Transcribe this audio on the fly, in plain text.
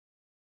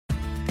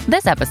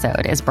This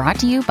episode is brought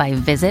to you by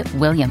Visit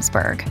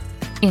Williamsburg.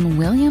 In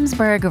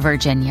Williamsburg,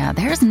 Virginia,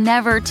 there's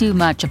never too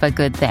much of a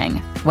good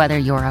thing. Whether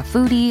you're a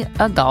foodie,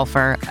 a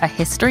golfer, a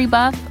history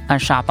buff, a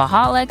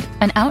shopaholic,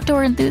 an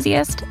outdoor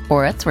enthusiast,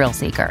 or a thrill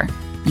seeker,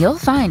 you'll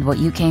find what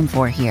you came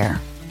for here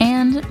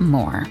and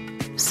more.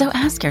 So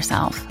ask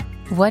yourself,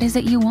 what is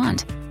it you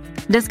want?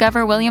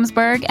 Discover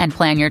Williamsburg and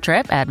plan your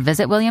trip at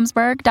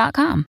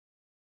visitwilliamsburg.com.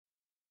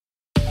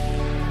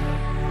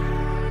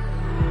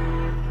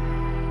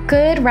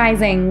 Good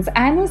risings.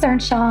 I'm Liz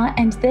Earnshaw,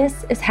 and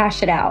this is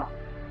Hash It Out.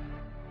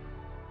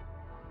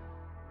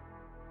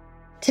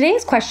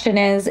 Today's question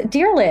is,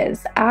 Dear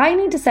Liz, I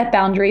need to set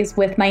boundaries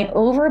with my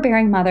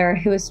overbearing mother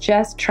who is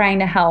just trying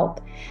to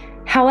help.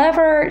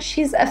 However,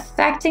 she's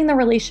affecting the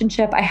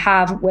relationship I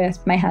have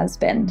with my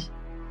husband.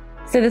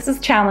 So this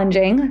is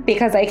challenging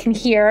because I can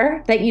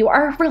hear that you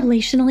are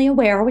relationally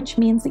aware, which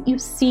means that you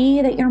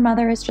see that your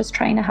mother is just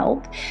trying to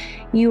help.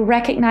 You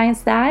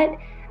recognize that.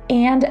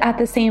 And at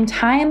the same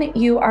time,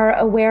 you are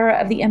aware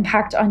of the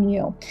impact on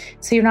you.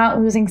 So you're not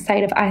losing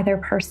sight of either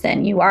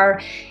person. You are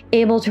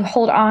able to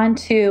hold on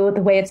to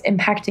the way it's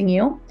impacting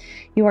you.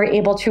 You are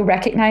able to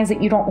recognize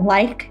that you don't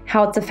like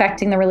how it's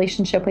affecting the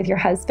relationship with your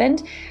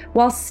husband,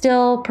 while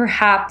still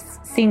perhaps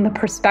seeing the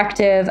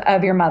perspective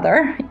of your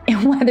mother.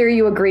 And whether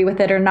you agree with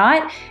it or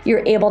not,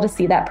 you're able to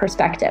see that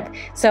perspective.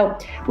 So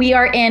we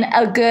are in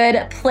a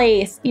good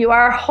place. You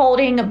are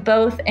holding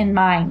both in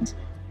mind.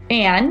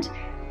 And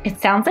it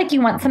sounds like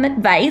you want some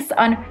advice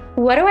on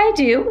what do I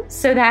do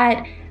so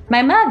that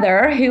my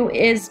mother, who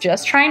is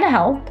just trying to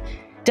help,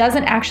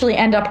 doesn't actually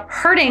end up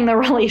hurting the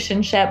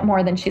relationship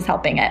more than she's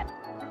helping it.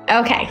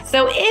 Okay,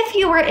 so if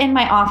you were in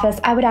my office,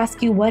 I would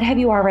ask you, what have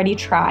you already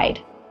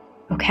tried?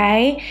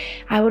 Okay,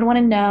 I would want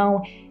to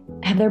know,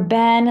 have there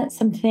been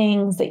some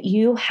things that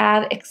you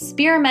have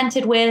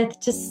experimented with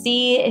to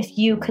see if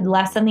you could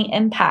lessen the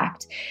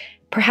impact?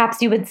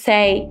 Perhaps you would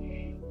say,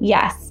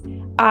 yes,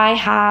 I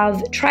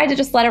have tried to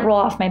just let it roll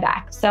off my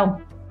back.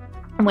 So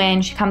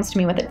when she comes to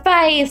me with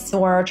advice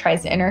or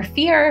tries to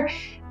interfere,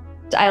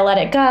 I let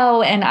it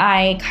go and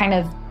I kind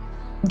of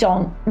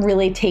don't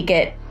really take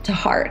it to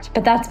heart.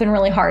 But that's been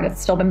really hard. It's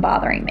still been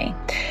bothering me.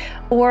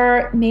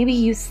 Or maybe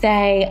you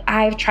say,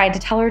 I've tried to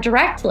tell her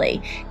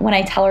directly. When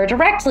I tell her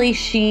directly,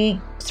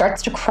 she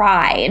starts to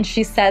cry and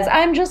she says,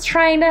 I'm just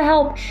trying to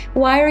help.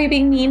 Why are you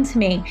being mean to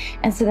me?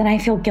 And so then I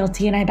feel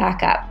guilty and I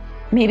back up.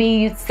 Maybe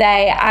you'd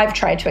say, I've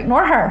tried to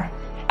ignore her.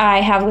 I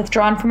have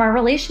withdrawn from our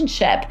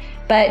relationship,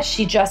 but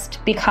she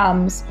just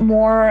becomes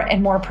more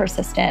and more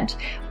persistent.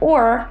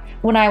 Or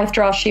when I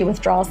withdraw, she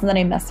withdraws, and then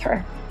I miss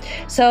her.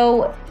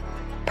 So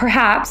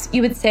perhaps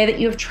you would say that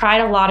you have tried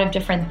a lot of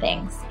different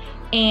things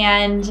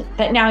and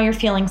that now you're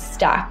feeling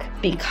stuck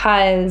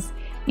because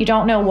you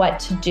don't know what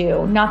to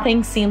do.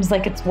 Nothing seems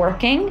like it's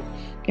working.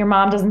 Your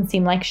mom doesn't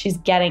seem like she's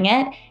getting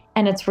it,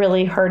 and it's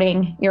really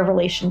hurting your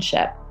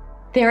relationship.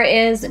 There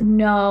is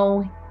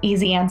no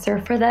easy answer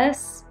for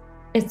this.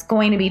 It's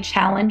going to be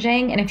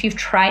challenging. And if you've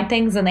tried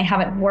things and they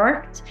haven't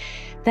worked,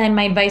 then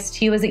my advice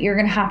to you is that you're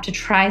going to have to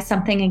try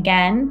something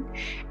again.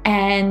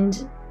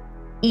 And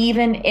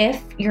even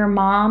if your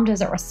mom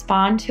doesn't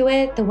respond to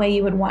it the way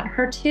you would want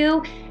her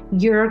to,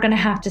 you're going to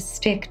have to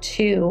stick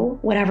to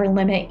whatever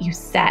limit you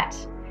set.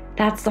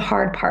 That's the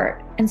hard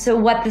part. And so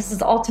what this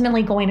is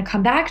ultimately going to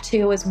come back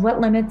to is, what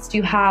limits do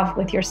you have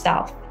with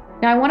yourself?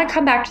 Now, I want to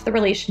come back to the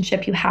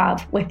relationship you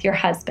have with your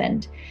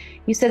husband.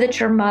 You said that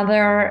your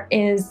mother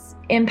is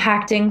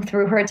impacting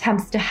through her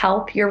attempts to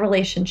help your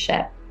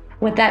relationship.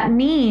 What that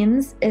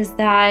means is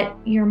that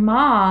your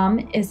mom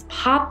is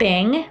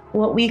popping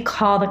what we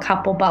call the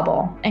couple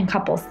bubble in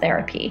couples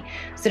therapy.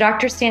 So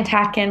Dr. Stan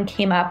Tatkin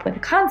came up with a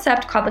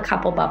concept called the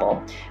couple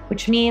bubble,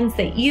 which means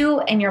that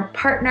you and your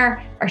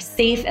partner are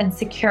safe and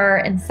secure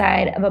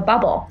inside of a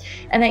bubble,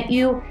 and that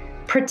you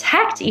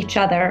protect each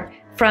other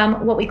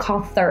from what we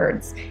call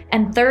thirds.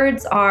 And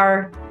thirds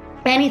are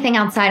anything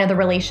outside of the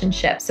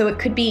relationship. So it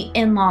could be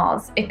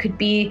in-laws. It could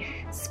be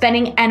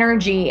spending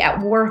energy at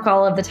work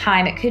all of the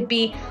time. It could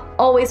be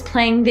always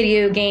playing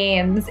video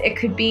games. It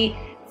could be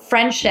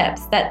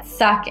friendships that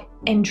suck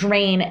and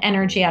drain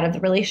energy out of the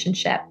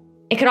relationship.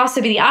 It could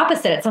also be the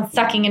opposite. It's not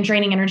sucking and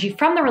draining energy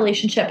from the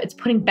relationship. It's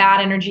putting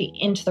bad energy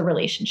into the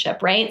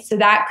relationship, right? So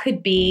that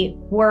could be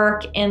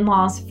work,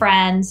 in-laws,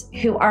 friends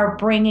who are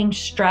bringing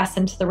stress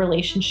into the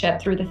relationship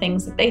through the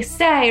things that they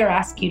say or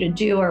ask you to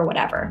do or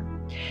whatever.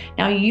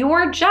 Now,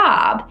 your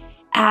job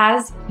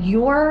as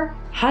your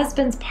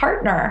husband's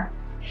partner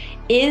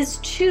is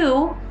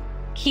to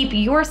keep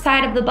your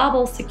side of the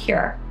bubble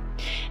secure.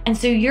 And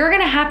so you're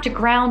going to have to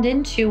ground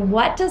into,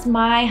 what does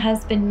my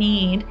husband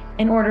need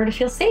in order to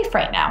feel safe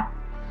right now?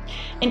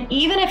 And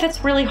even if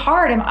it's really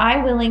hard, am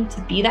I willing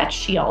to be that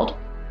shield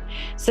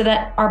so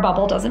that our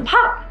bubble doesn't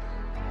pop?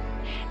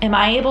 Am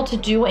I able to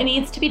do what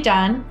needs to be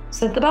done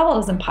so that the bubble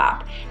doesn't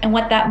pop? And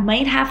what that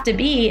might have to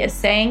be is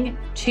saying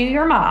to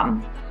your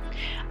mom,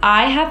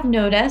 I have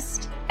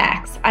noticed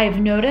X. I've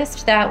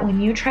noticed that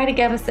when you try to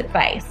give us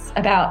advice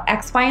about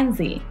X, Y, and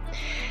Z,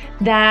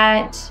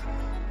 that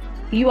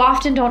You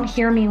often don't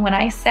hear me when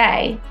I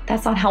say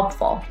that's not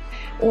helpful,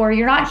 or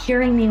you're not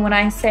hearing me when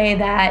I say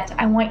that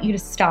I want you to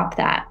stop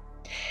that.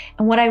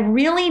 And what I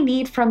really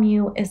need from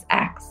you is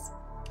X.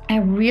 I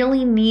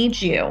really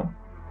need you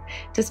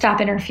to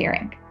stop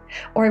interfering,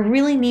 or I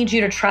really need you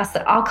to trust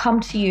that I'll come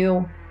to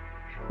you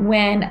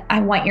when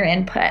I want your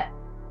input.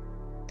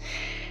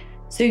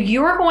 So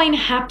you're going to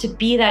have to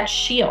be that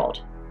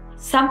shield.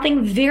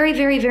 Something very,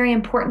 very, very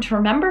important to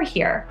remember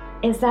here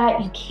is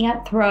that you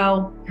can't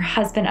throw your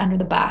husband under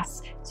the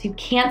bus. So you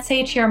can't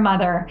say to your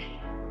mother,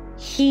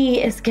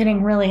 he is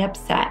getting really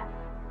upset.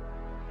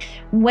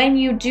 When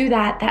you do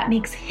that, that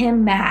makes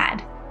him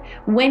mad.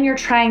 When you're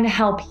trying to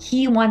help,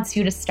 he wants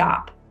you to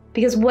stop.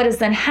 Because what is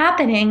then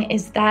happening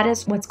is that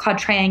is what's called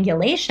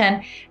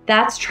triangulation.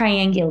 That's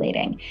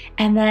triangulating.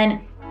 And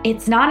then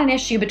it's not an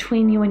issue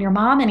between you and your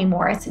mom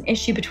anymore. It's an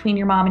issue between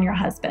your mom and your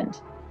husband.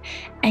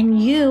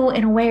 And you,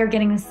 in a way, are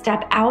getting to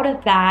step out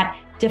of that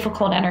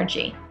difficult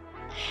energy.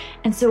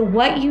 And so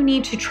what you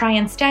need to try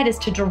instead is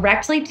to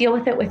directly deal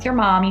with it with your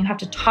mom. You have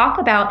to talk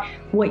about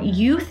what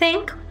you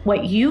think,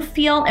 what you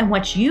feel, and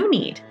what you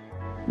need,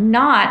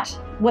 not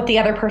what the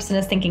other person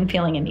is thinking,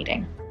 feeling, and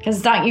needing. Because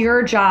it's not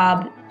your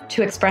job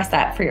to express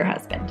that for your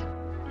husband.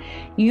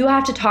 You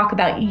have to talk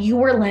about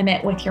your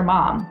limit with your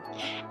mom.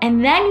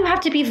 And then you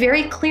have to be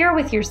very clear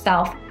with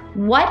yourself.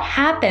 What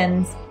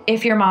happens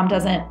if your mom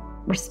doesn't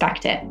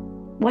respect it?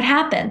 What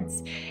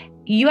happens?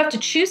 You have to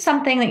choose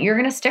something that you're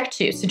going to stick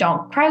to. So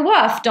don't cry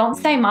wolf. Don't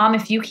say, Mom,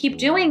 if you keep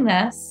doing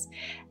this,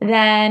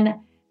 then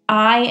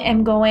I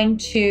am going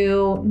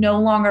to no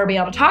longer be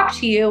able to talk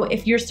to you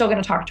if you're still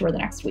going to talk to her the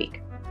next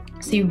week.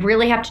 So you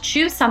really have to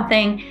choose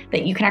something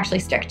that you can actually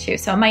stick to.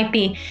 So it might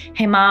be,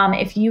 hey, Mom,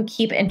 if you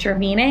keep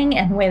intervening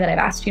in the way that I've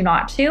asked you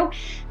not to,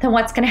 then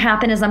what's going to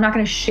happen is I'm not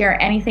going to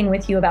share anything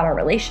with you about our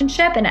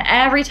relationship. And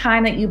every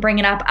time that you bring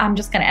it up, I'm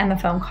just going to end the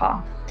phone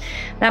call.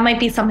 That might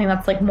be something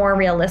that's like more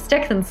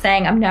realistic than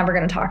saying, I'm never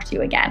going to talk to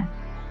you again.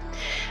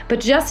 But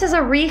just as a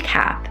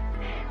recap,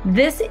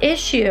 this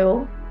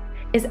issue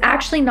is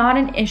actually not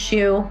an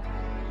issue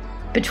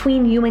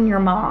between you and your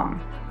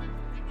mom.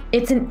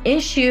 It's an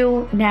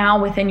issue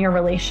now within your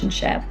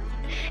relationship.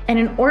 And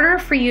in order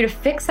for you to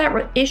fix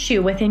that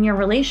issue within your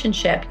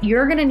relationship,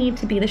 you're going to need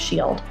to be the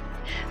shield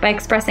by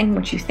expressing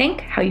what you think,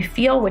 how you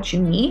feel, what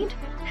you need,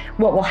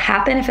 what will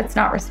happen if it's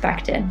not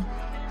respected.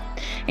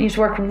 And you have to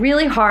work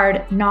really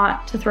hard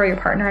not to throw your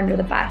partner under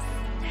the bus,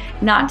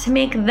 not to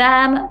make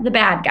them the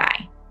bad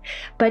guy,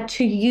 but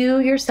to you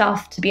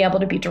yourself to be able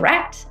to be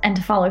direct and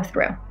to follow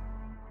through.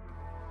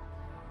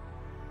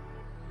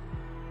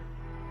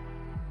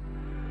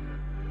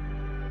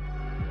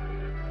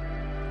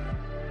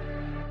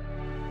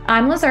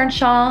 I'm Liz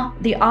Earnshaw,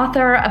 the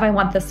author of I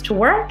Want This to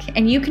Work,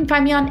 and you can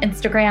find me on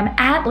Instagram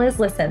at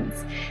Liz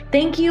Listens.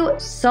 Thank you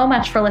so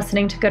much for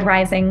listening to Good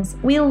Risings.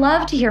 We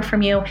love to hear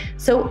from you,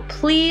 so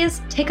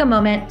please take a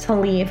moment to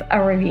leave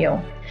a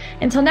review.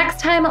 Until next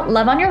time,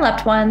 love on your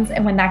loved ones,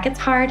 and when that gets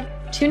hard,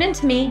 tune in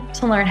to me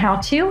to learn how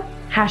to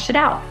hash it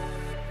out.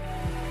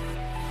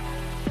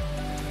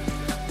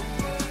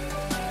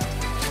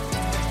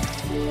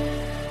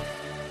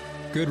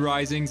 Good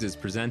Risings is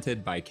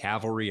presented by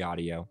Cavalry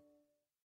Audio.